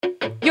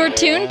You're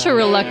tuned to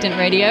Reluctant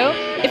Radio.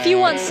 If you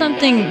want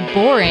something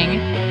boring,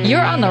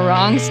 you're on the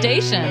wrong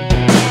station.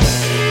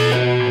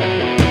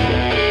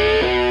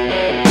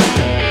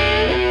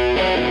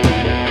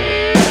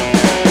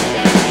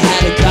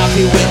 Had a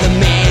coffee with a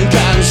man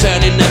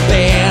concerning the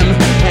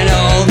band and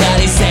all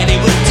that he said he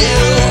would do.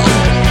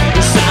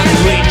 He sounded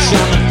rich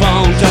on the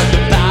phone, talked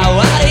about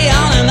what he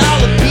owned and all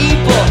the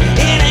people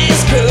in his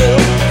crew.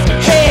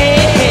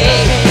 Hey,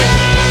 hey,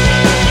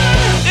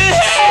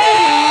 hey.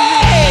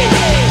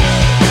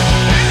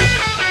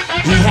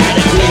 He had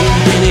a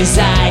glint in his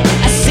eye,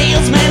 a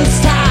salesman's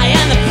tie,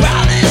 and the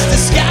promise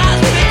disguised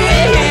with a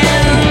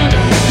grin.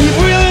 He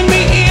reeled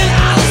me in,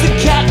 I was the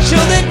catch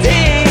of the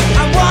day.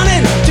 I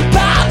wanted to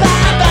buy.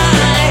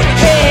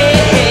 Hey,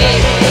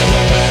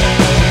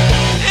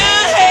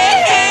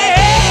 hey, hey,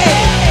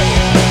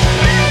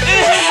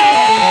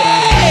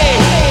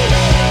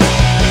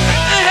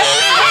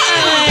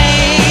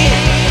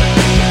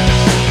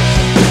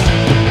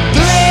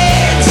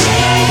 Glitch,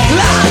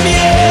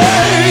 Lamia,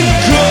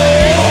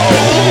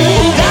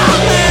 gold,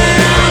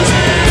 diamonds,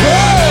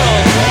 pearl,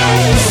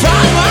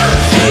 fine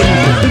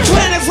wine,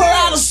 24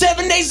 hours,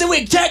 7 days a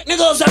week,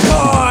 technical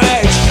support.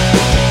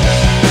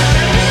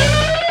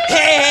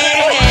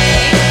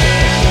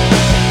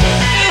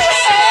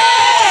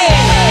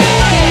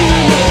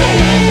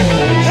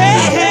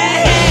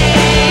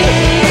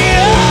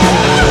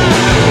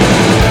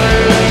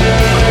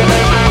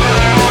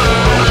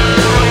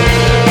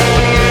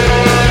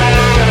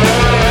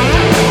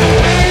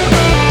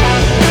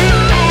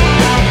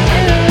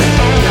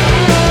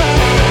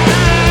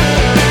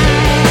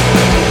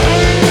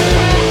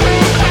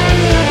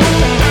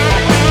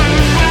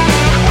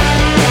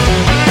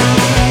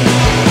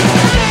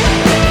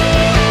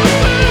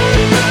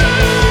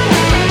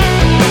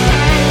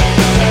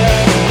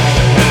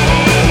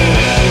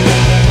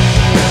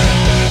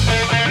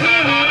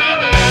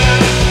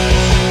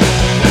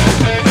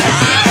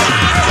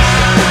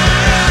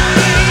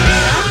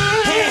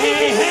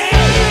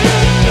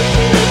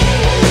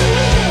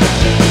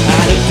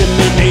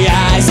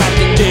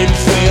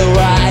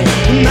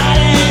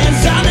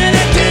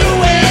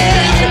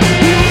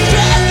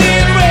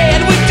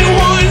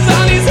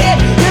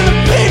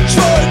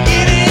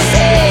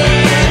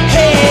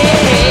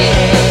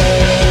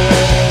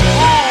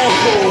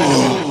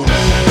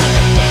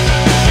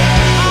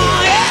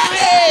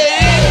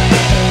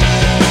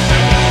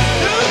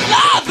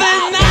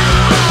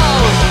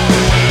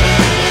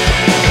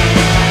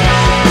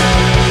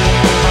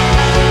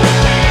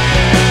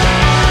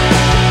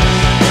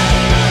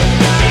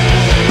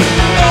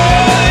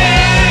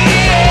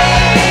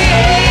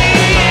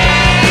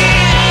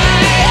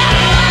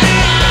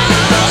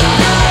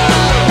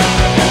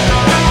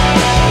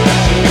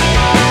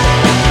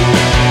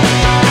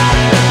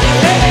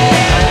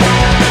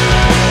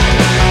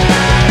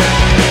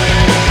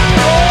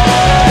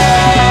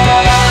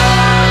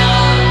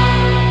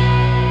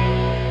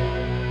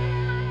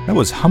 That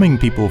was Humming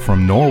People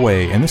from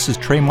Norway, and this is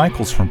Trey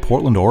Michaels from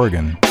Portland,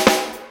 Oregon.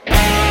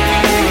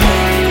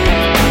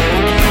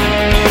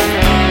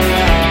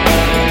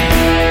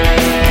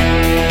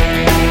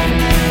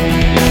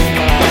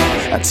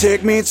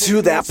 Take me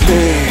to that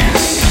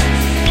place,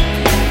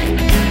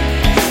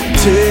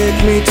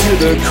 take me to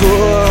the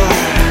core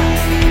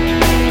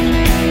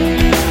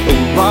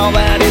of all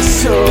that is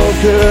so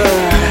good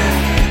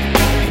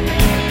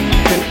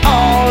and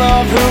all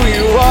of who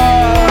you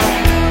are.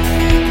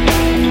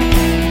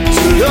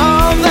 To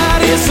love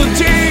that is so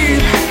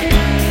deep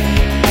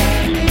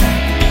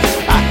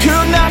I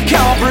could not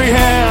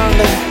comprehend.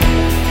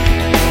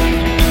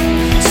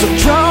 So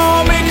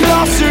draw me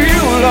close to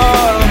you,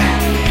 Lord,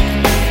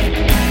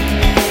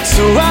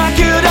 so I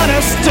could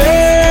understand.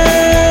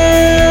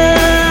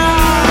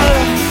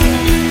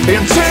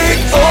 And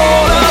take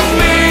all of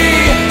me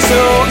so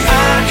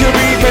I could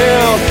be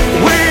filled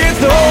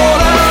with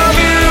all of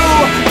you.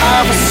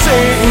 I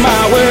forsake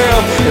my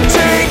will. And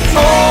take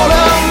all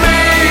of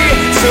me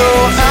so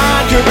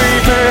I could be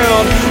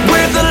filled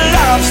with a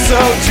love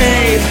so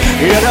deep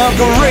and a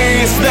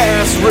grace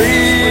that's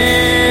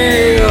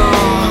real.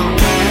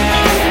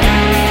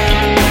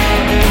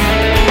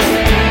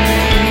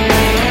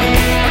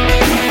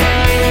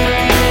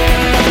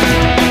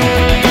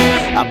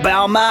 I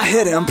bow my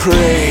head and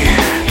pray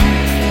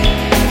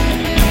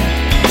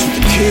to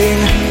the King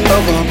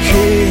of all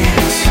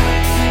kings.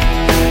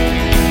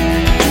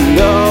 To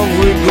love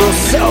we grow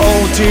so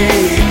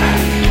deep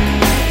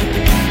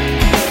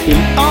in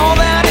all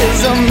that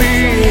is of me.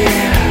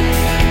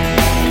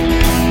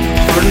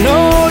 For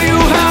know you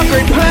have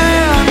great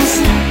plans,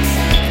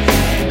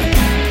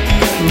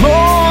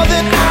 more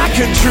than I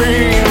could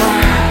dream.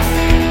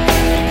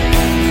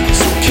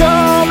 So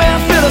come and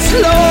fill us,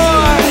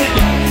 Lord,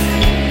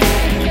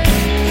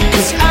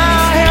 'cause I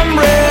am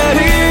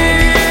ready.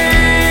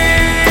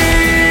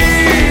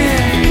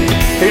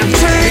 And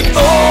take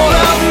all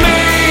of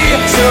me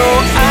so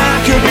I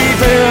could be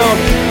filled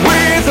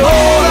with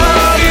all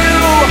of you.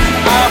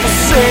 I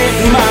forsake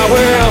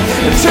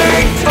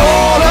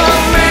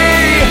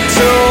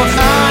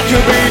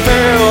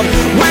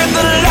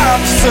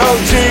so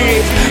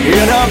deep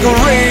in a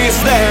grace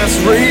that's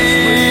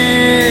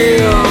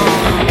real.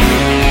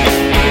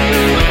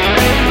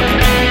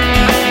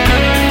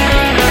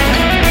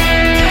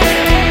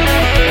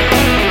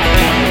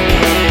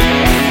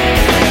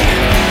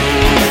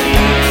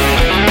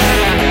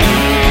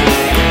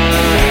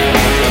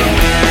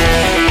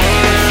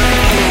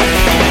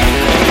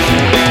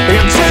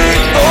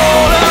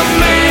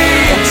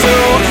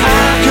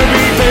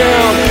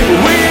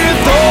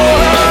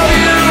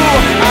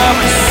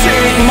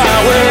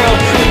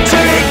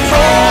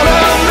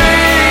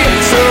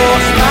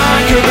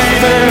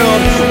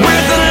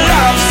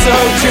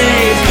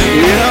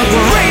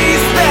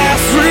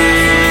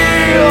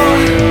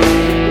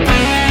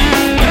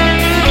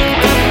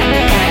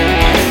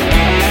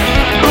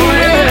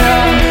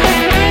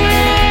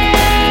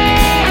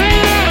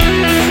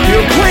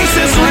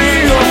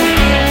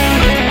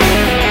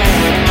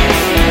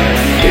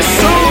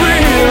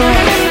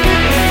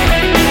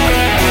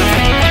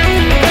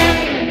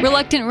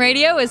 Reluctant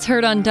Radio is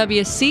heard on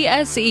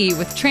WCSE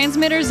with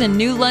transmitters in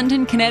New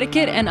London,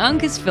 Connecticut and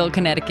Uncasville,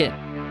 Connecticut.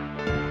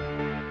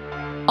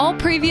 All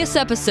previous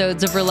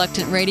episodes of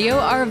Reluctant Radio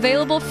are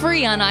available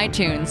free on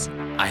iTunes.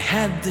 I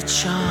had the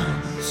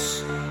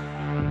chance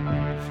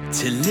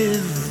to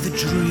live the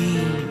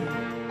dream,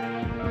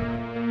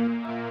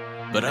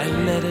 but I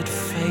let it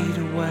fade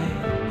away,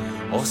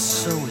 or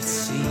so it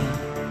seemed.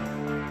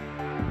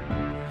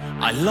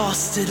 I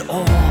lost it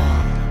all,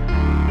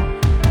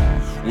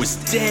 was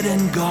dead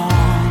and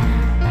gone.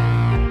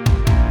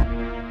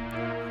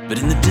 But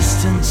in the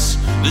distance,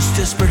 this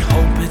desperate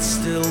hope, it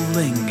still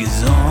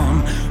lingers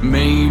on.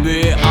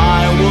 Maybe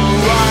I will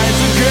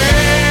rise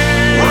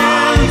again,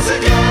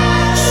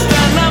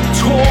 stand up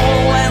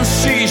tall and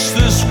cease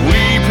this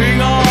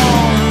weeping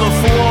on the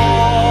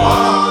floor.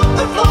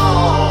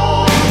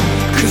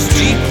 'Cause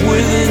deep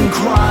within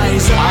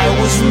cries, I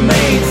was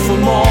made for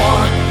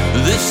more.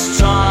 This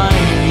time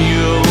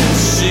you'll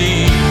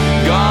see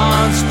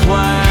God's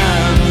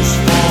plans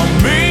for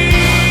me.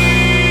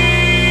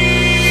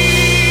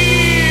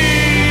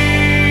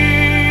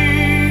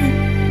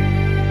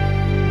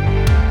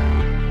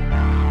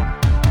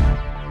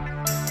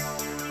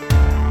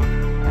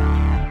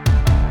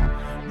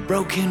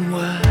 Broken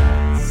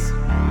words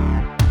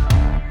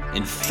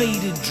and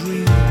faded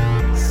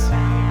dreams.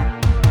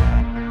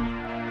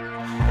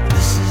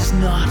 This is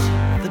not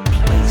the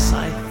place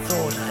I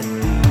thought I'd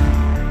be.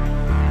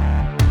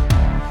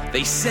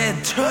 They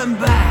said turn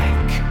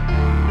back,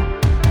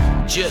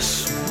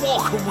 just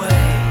walk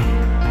away.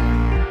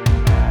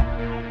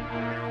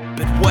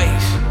 But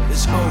wait,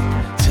 there's hope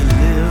to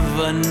live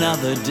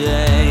another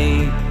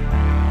day.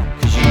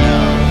 'Cause you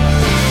know,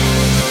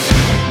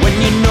 when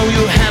you know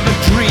you have a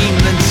dream,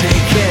 then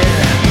take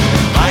it.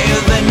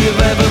 Higher than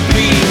you've ever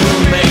been,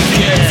 will make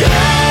it.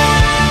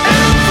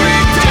 Every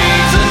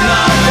day's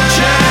another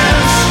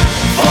chance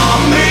for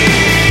me.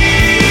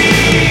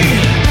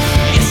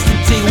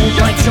 Yesterday won't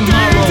like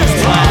tomorrow's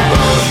plan.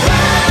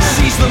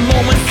 Seize the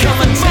moment, come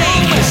and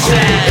take a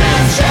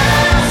chance.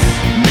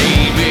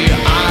 Maybe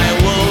I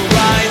will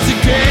rise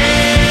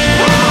again.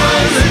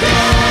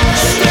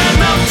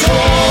 Stand up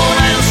tall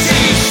and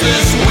cease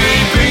this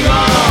weeping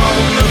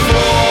on the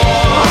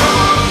floor.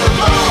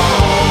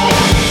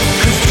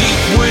 'Cause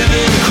deep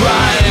within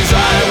cries,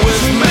 I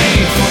was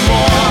made for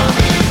more.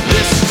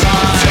 This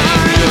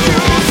time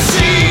you'll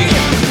see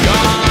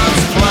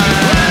God's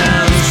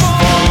plans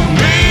for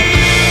me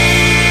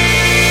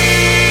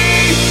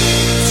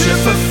to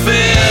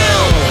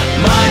fulfill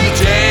my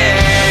destiny.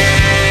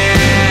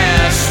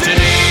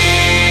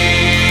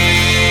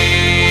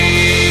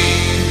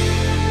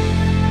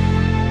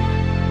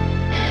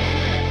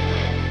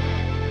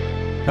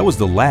 That was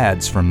the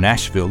Lads from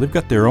Nashville. They've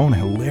got their own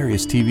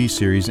hilarious TV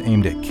series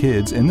aimed at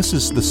kids, and this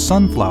is the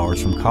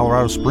Sunflowers from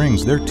Colorado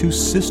Springs. They're two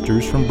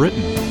sisters from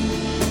Britain.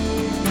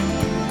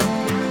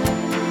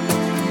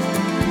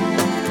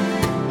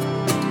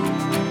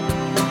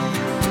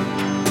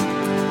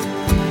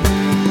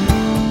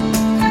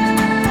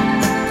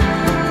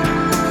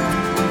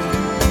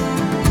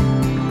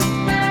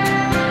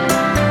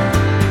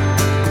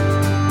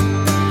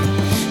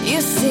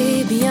 You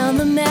see beyond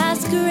the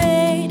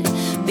masquerade,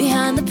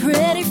 behind the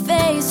pretty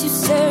face, you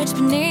search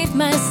beneath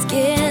my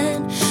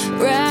skin,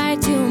 right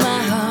to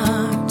my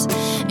heart.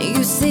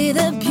 You see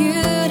the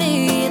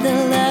beauty,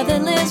 the love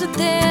that lives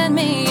within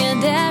me,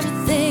 and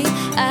everything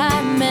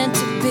I'm meant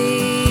to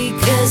be.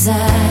 'Cause I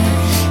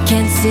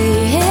can't see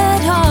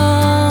it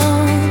all,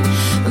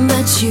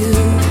 but you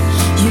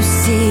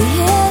see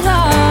it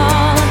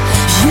all.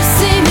 You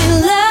see me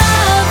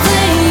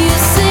lovely, you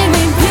see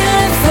me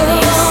beautiful,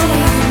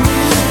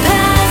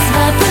 past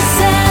my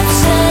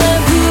perception of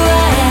who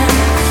I am.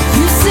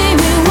 You see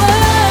me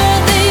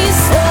worthy,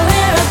 so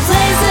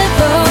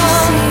irreplaceable,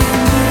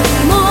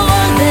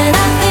 more than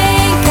I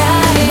think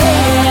I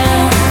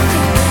am,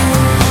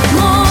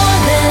 more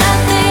than I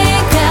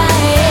think I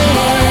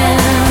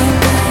am.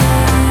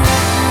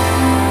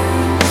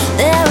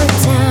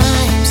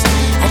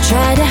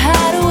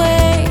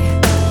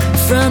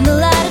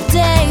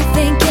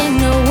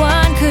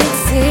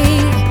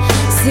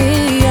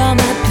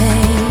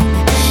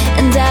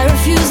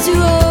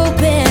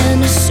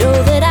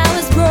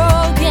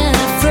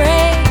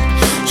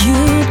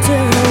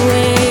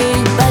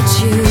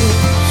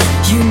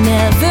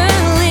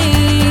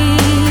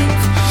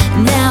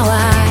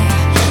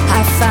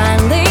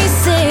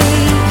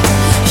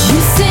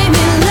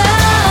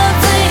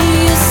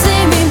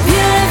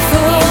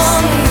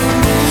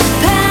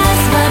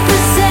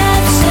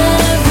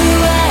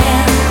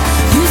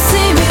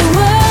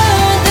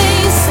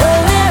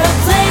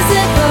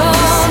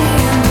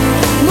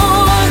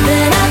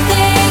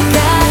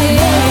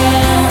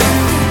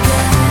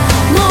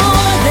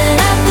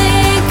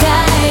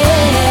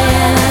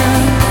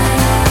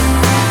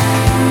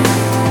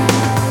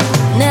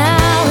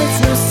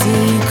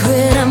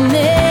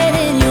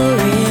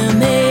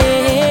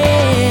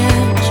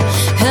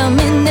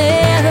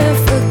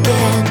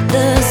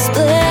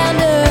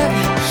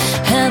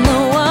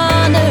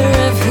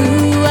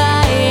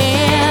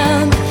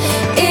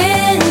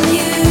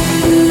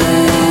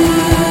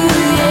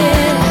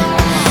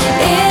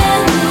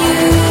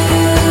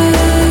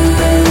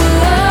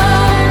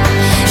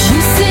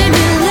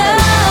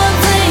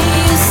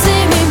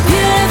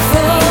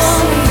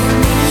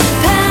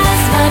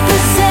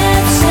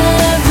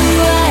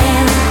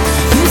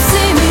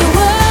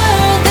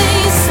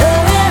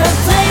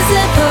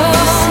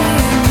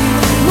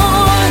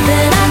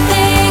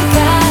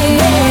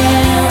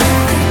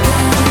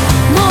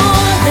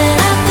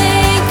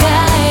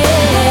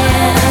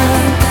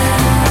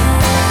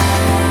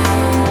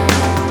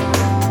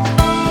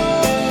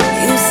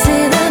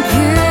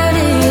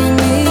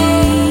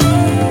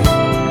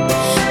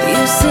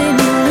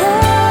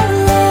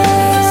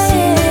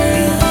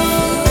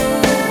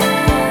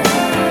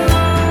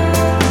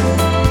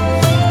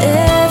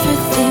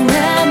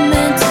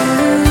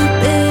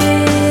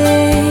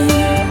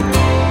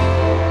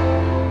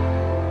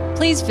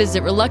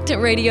 visit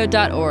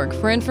reluctantradio.org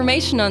for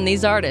information on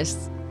these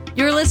artists.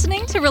 You're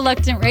listening to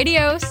Reluctant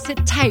Radio.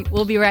 Sit tight,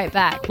 we'll be right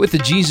back. With the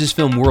Jesus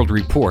Film World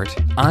Report,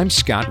 I'm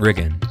Scott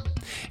Riggin.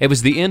 It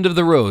was the end of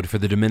the road for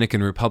the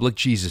Dominican Republic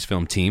Jesus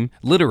Film team,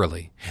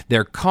 literally.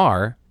 Their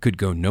car could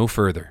go no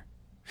further.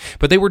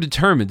 But they were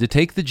determined to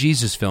take the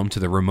Jesus Film to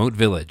the remote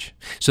village,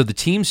 so the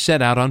team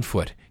set out on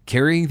foot,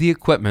 carrying the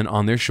equipment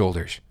on their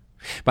shoulders.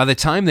 By the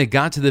time they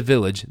got to the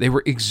village, they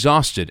were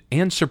exhausted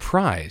and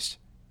surprised.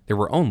 There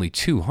were only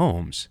 2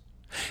 homes.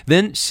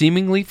 Then,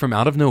 seemingly from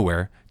out of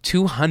nowhere,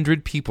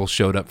 200 people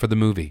showed up for the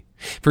movie.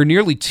 For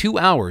nearly 2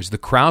 hours, the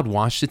crowd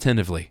watched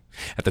attentively.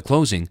 At the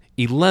closing,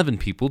 11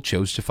 people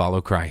chose to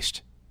follow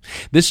Christ.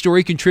 This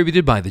story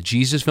contributed by the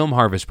Jesus Film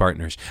Harvest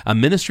Partners, a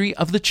ministry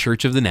of the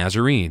Church of the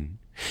Nazarene.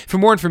 For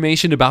more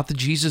information about the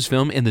Jesus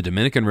Film in the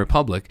Dominican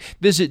Republic,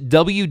 visit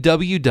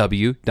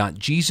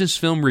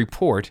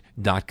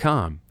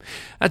www.jesusfilmreport.com.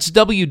 That's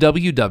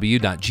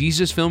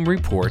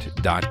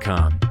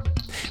www.jesusfilmreport.com.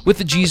 With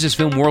the Jesus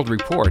Film World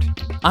Report,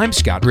 I'm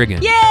Scott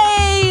Riggin.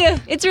 Yay!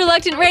 It's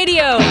Reluctant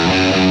Radio!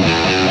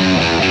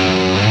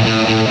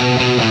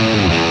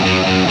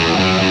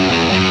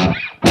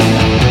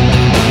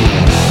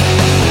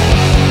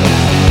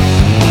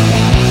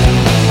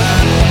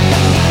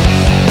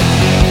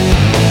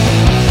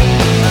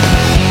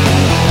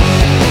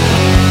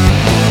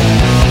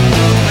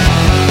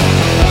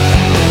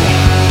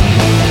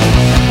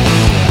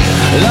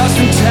 Lost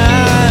in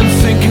time,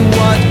 thinking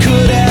what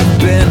could have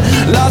been.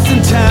 Lost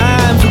in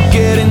time,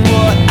 forgetting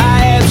what I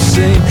have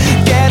seen.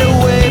 Get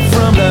away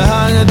from the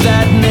hunger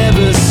that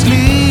never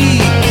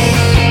sleeps.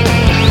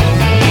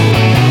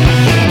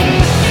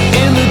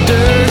 In the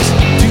dirt,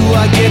 do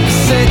I get the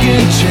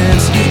second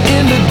chance?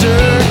 In the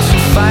dirt,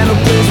 find a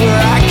place where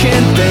I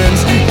can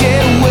dance.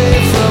 Get away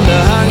from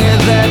the hunger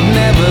that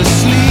never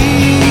sleeps.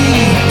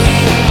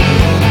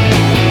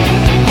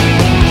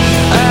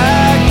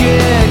 I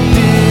get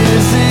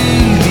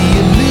dizzy, the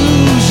illusion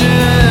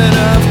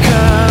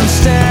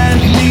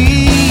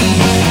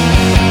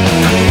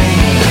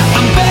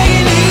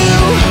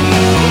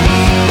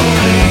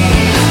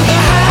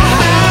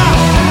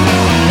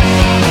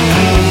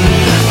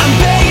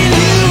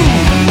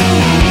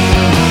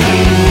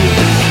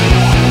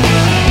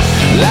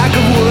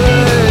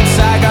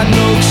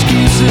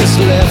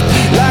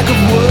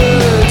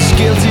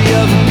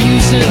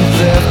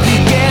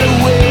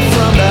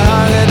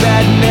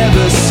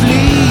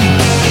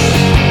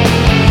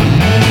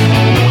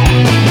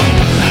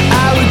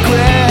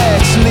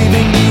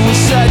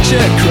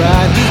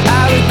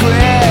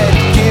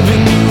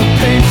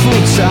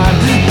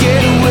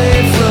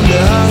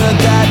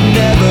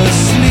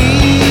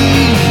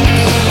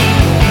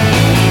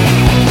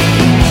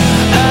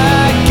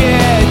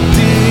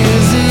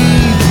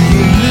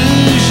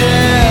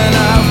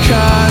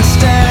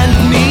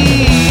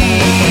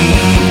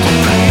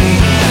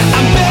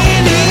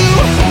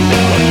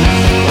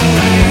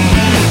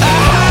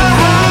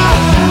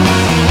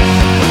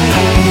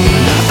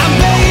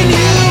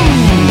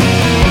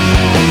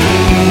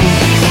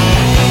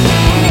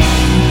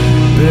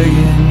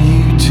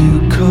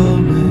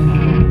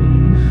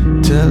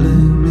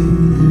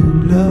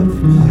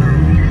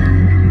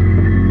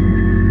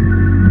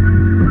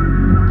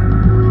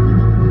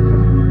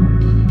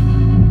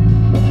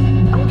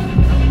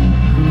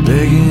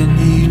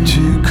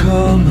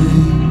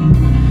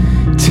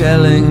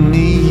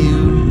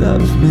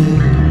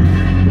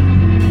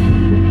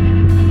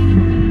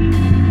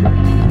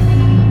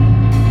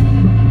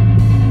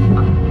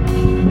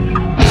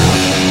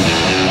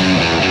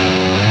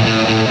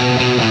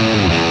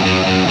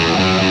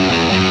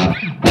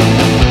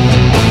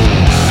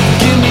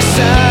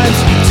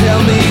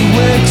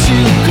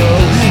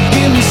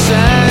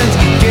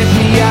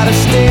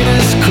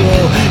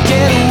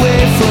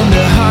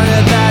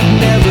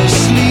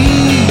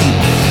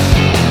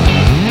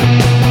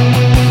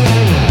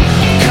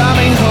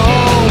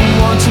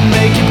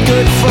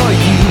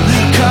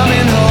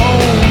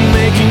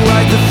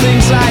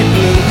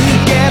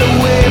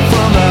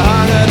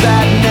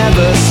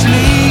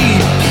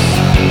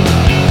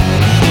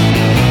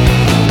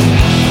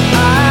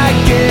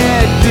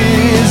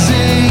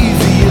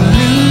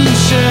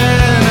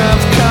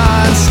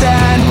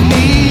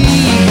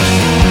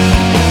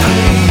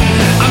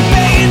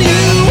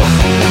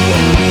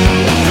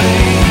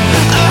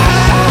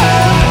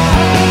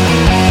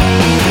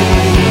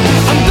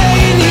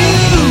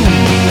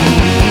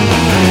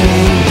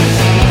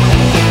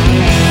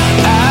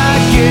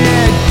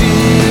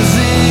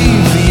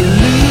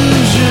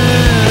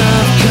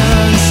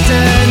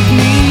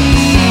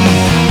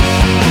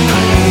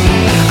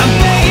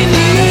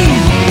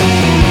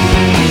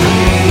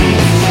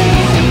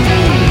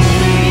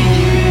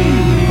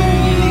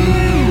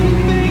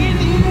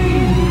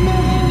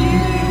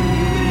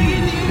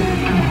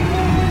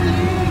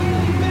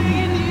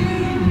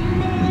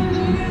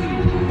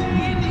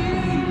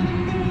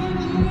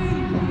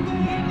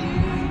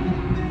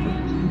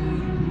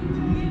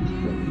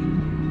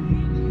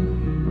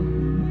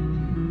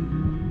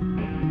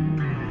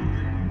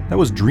That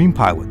was Dream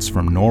Pilots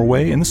from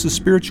Norway, and this is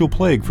Spiritual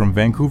Plague from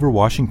Vancouver,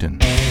 Washington.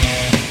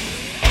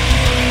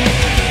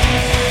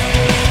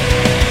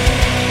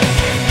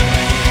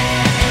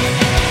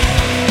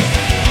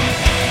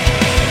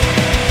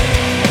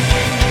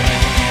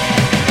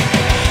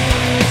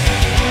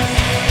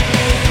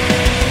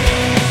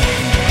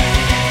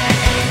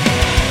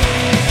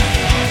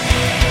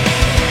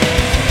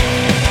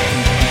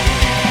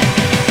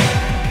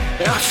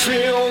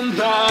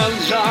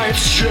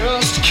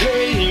 Just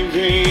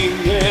caving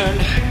in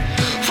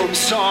from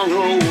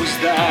sorrows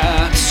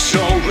that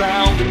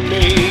surround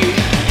me,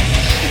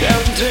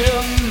 and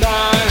in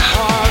my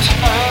heart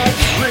I've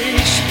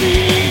reached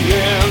the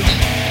end.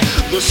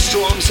 The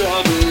storms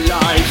of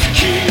life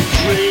keep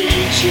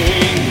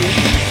raging.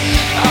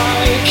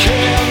 I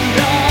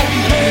cannot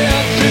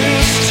let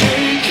this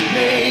take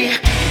me.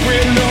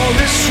 When all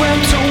is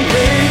swept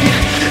away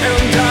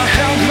and I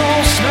have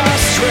lost my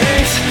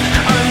strength,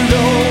 I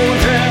know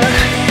that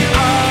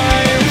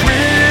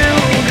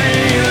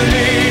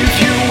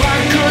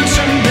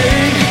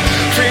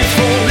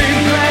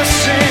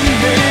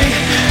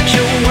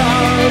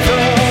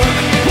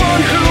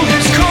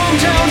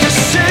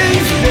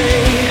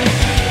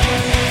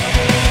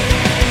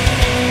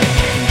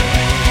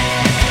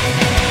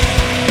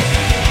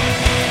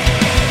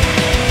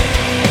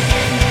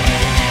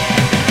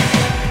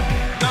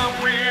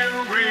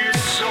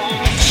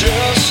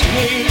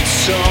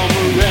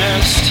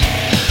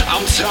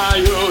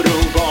tired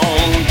of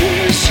all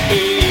this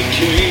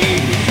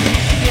aching.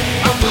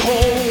 I'm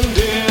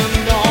holding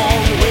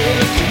on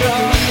with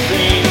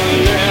nothing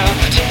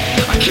left.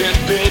 I can't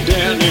bend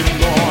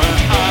anymore,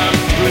 I'm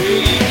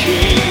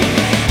breaking.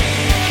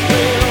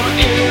 Where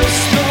is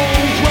the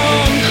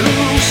one who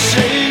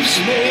saves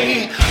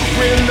me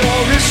when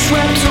all is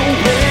swept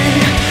away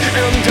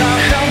and I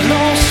have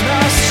lost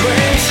my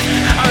strength?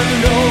 I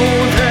know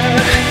that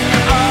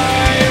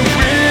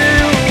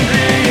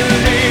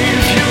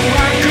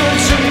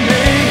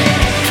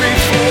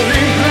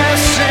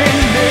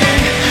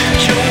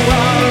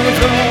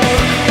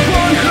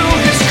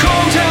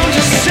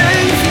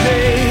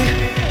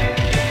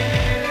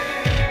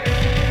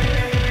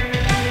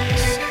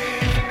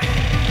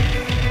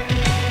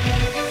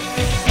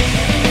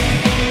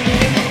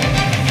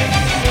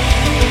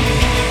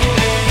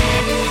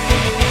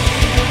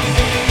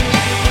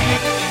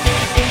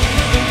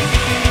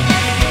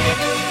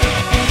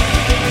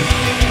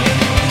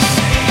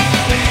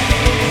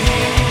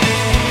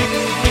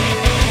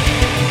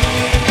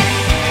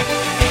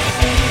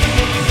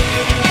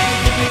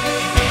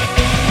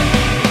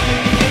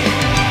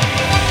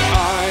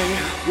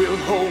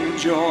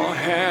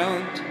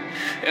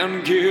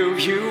and give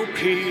you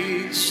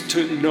peace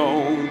to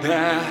know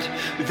that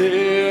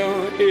there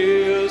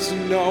is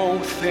no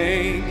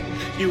thing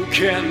you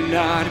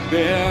cannot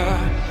bear.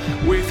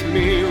 With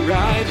me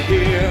right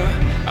here,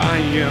 I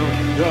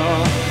am the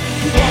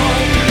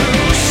one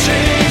who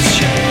saves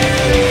you.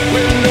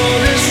 When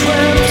all is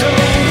swept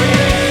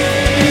away,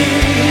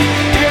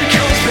 it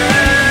comes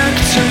back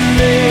to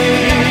me.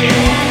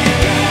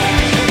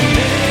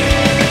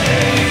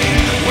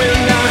 When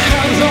I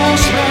have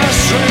lost my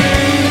strength,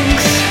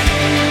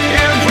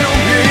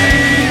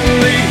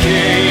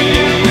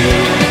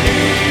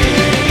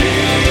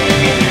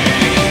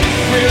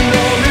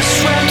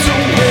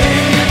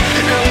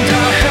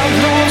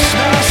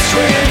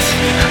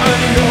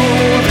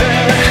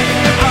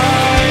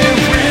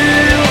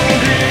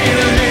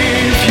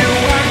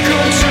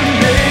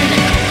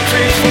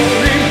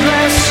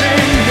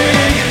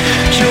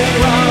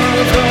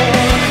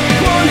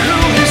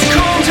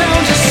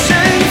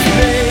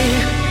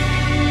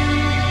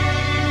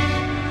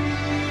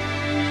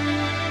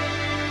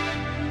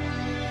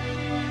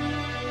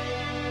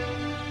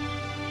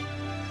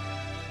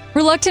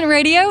 Reluctant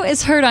Radio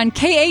is heard on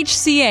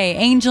KHCA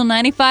Angel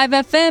 95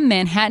 FM,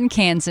 Manhattan,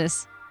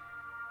 Kansas.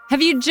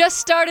 Have you just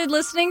started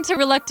listening to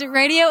Reluctant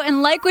Radio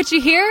and like what you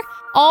hear?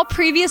 All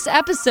previous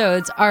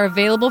episodes are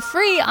available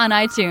free on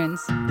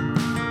iTunes.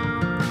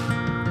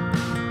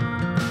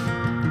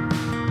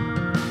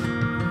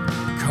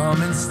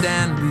 Come and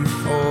stand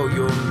before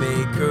your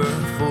Maker,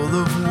 full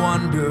of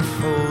wonder,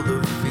 full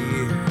of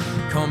fear.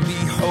 Come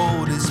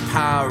behold His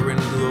power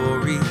and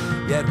glory,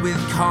 yet with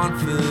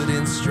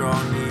confidence draw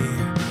near.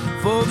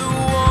 For the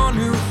one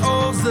who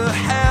holds the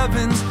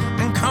heavens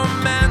and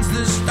commands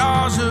the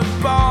stars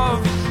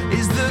above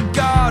is the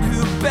God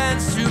who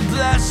bends to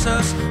bless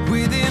us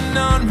with an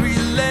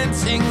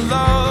unrelenting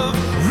love.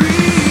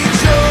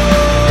 Rejoice,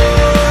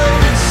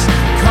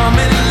 come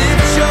and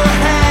lift your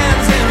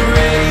hands and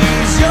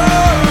raise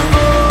your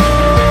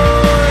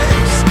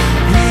voice.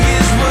 He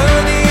is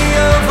worthy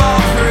of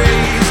all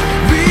praise.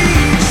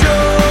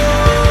 Rejoice,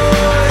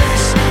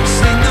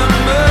 sing the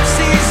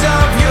mercies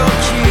of your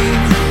King,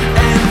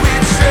 and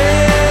with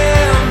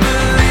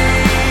trembling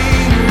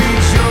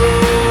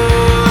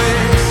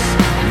rejoice.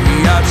 We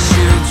are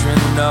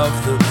children of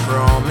the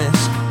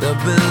promise, the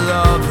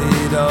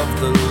beloved of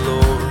the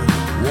Lord,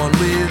 one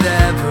with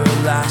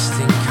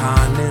everlasting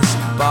kindness,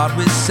 bought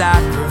with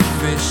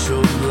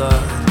sacrificial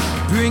blood.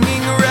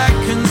 bringing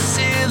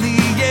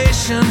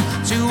reconciliation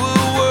to a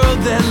world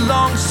that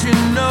longs to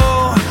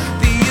know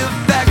the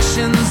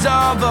affections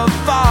of a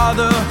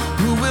Father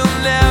who will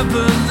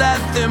never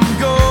let them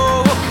go.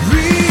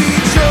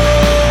 Rejoice,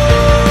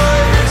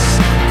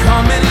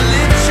 come and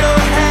lift your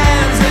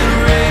hands and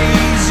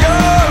raise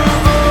your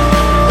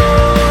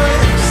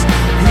voice.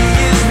 He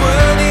is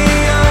worthy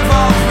of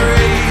all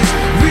praise.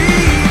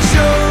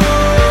 Rejoice,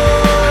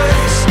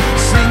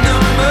 sing the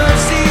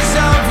mercies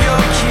of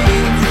your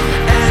King,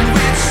 and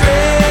with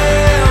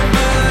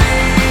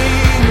trembling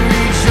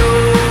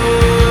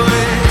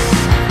rejoice.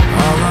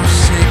 All our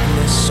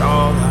sickness,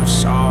 all our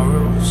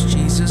sorrows,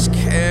 Jesus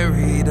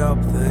carried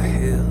up the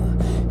hill.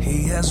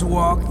 He has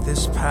walked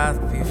this path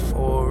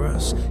before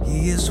us.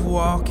 He is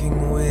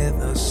walking with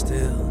us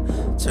still,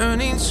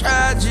 turning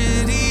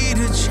tragedy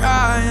to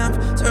triumph,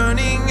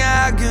 turning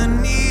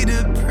agony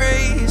to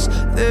praise.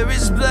 There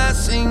is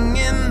blessing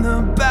in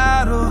the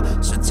battle,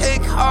 so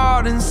take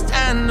heart and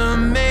stand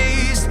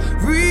amazed.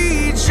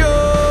 Rejoice,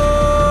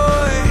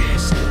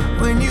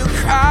 when you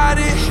cry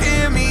to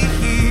him, he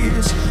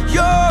hears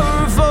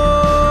your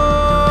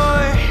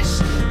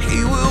voice.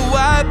 He will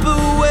wipe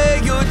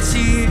away your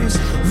tears.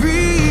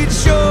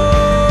 Rejoice,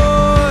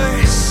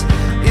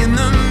 in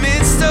the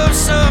midst of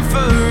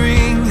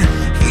suffering,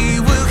 he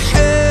will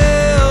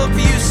help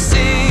you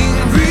sing.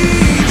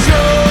 Rejoice,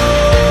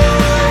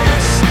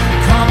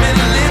 come and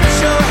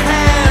lift your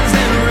hands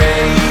and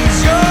raise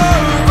your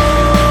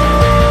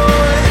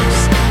voice.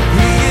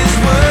 He is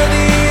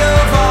worthy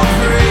of all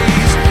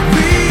praise.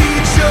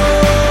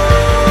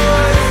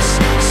 Rejoice,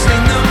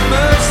 sing the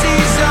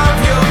mercies of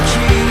your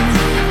King,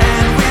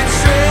 and with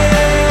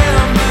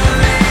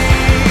trembling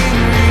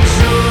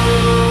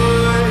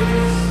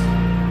rejoice.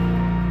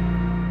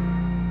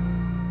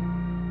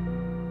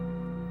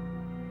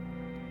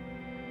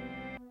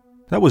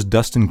 That was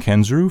Dustin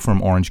Kensrue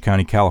from Orange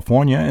County,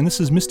 California, and this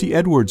is Misty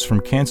Edwards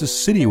from Kansas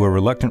City, where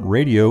Reluctant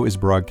Radio is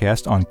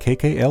broadcast on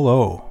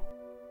KKLO.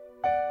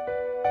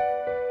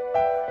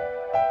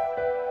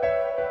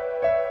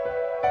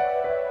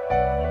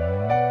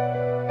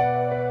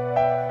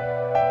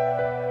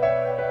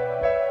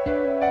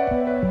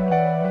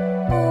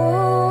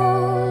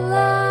 All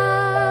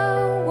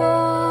I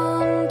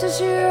want is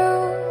you.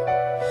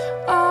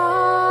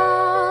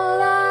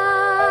 All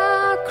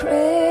I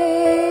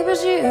crave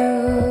is you.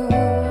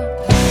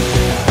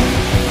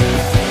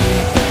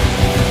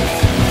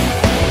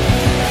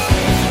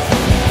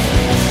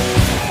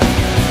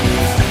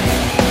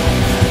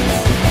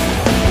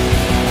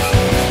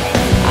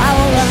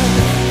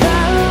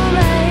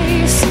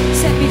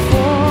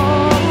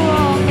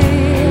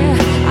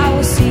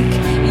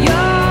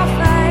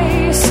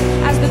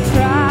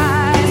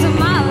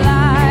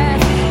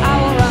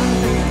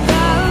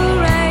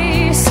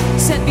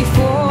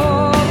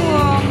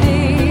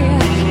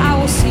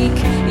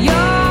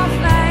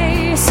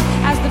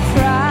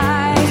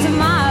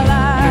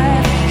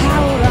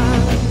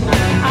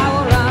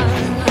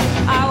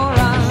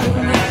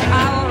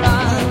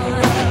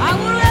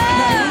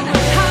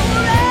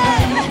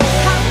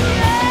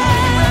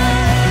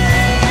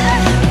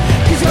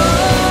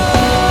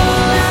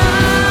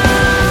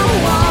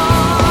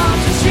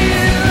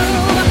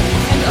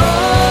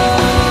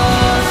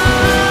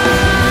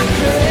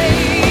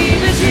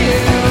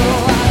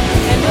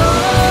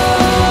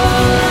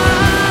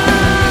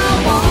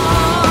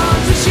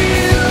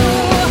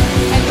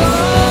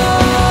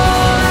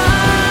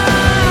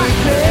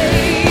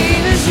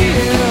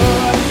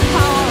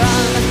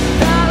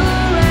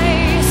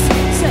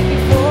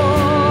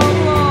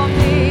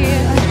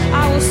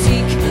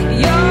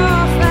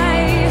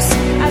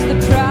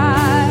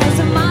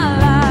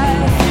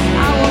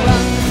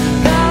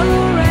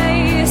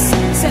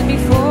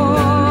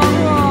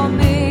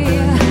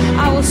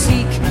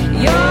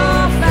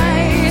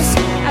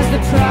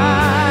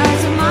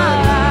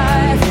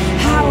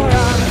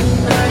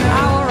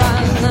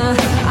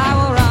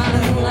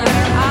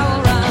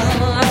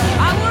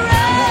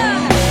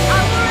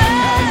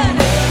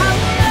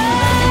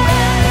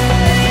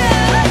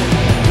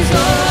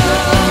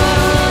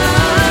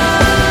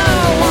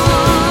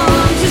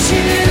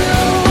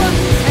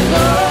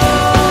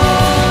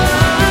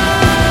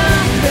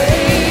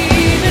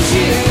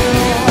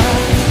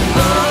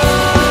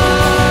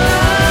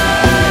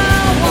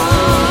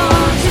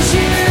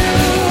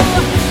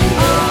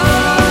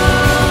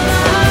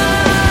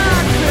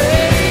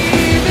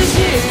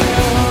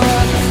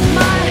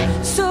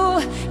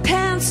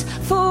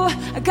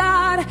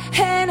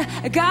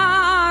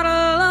 God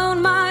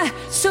alone. My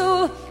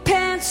soul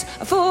pants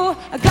for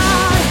a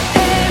God,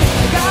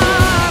 and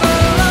God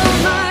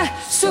alone. My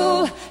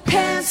soul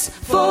pants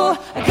for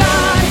a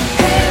God,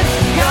 and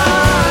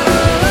God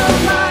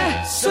alone.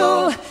 My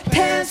soul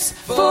pants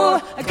for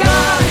a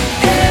God,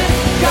 and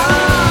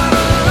God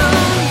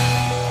alone.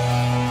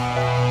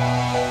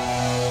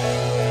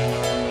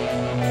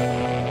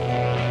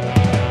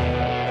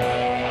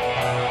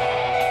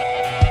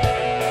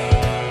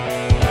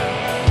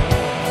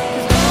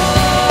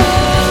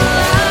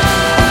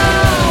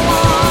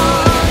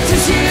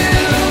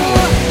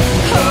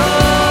 Oh,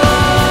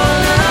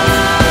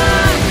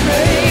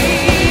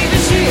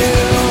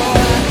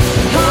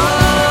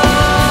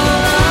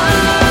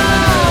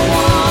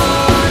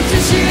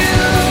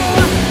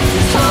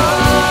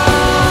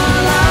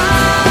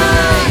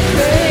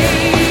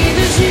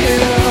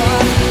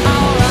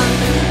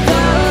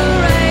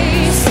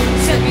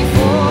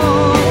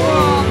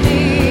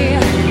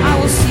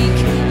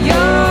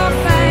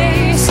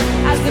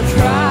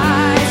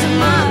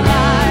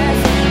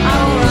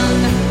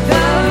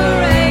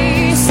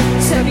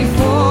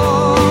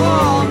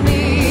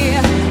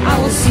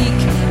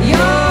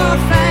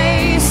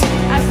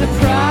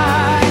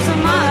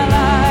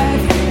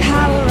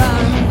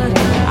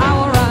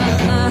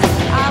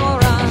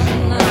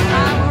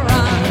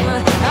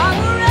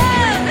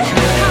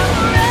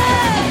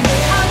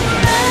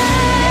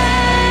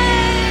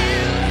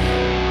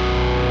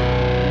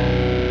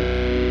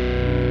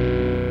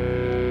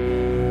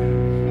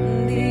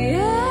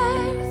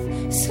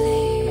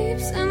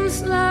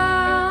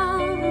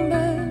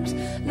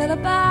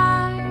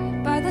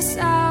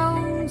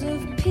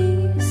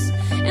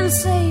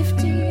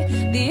 safety.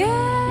 The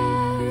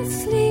earth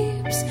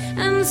sleeps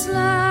and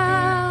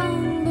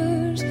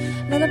slumbers.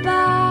 Let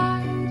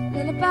abide,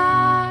 let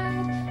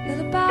abide, let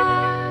abide.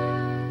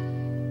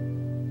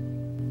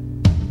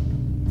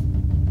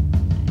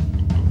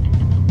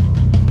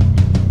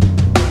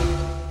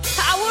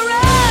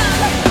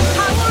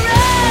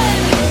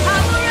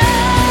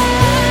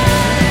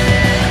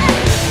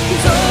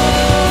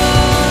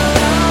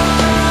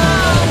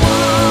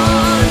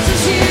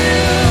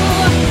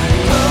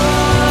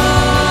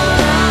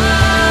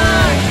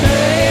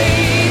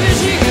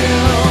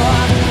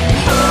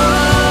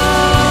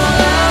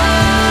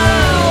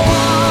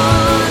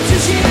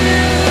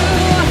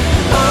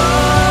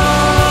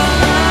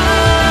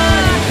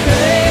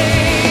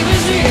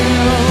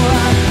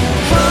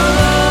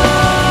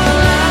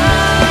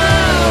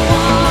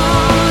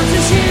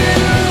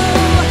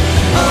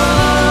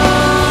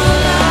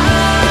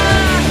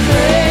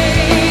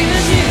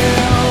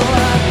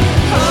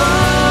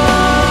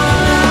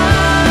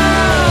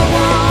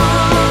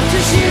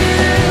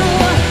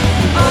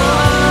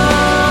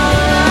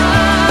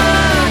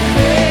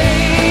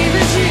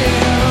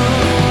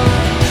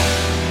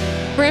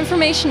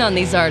 On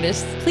these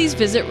artists, please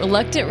visit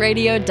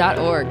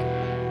reluctantradio.org.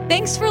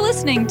 Thanks for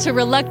listening to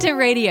Reluctant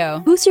Radio.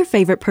 Who's your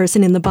favorite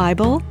person in the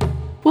Bible?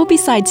 Well,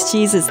 besides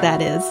Jesus,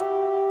 that is.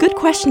 Good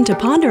question to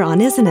ponder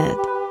on, isn't it?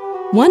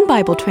 One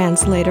Bible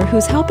translator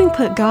who's helping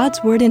put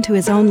God's Word into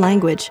his own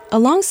language,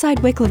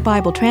 alongside Wycliffe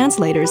Bible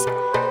translators,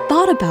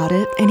 thought about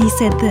it and he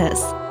said this: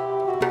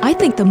 I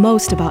think the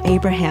most about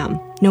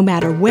Abraham. No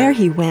matter where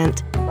he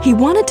went, he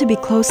wanted to be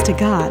close to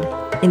God.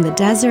 In the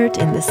desert,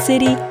 in the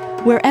city,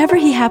 wherever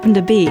he happened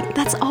to be,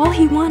 that's all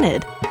he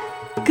wanted.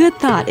 Good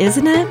thought,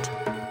 isn't it?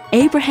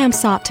 Abraham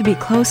sought to be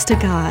close to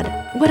God.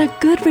 What a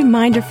good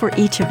reminder for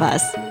each of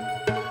us.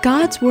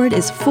 God's Word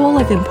is full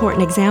of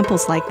important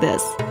examples like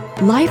this,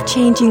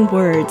 life-changing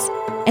words,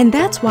 and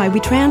that's why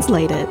we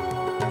translate it.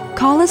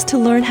 Call us to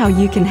learn how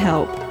you can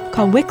help.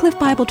 Call Wycliffe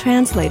Bible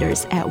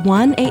Translators at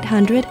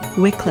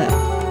 1-800-WYCLIFFE.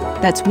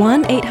 That's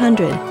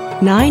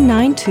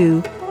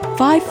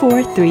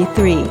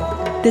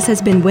 1-800-992-5433. This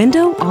has been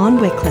Window on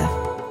Wycliffe.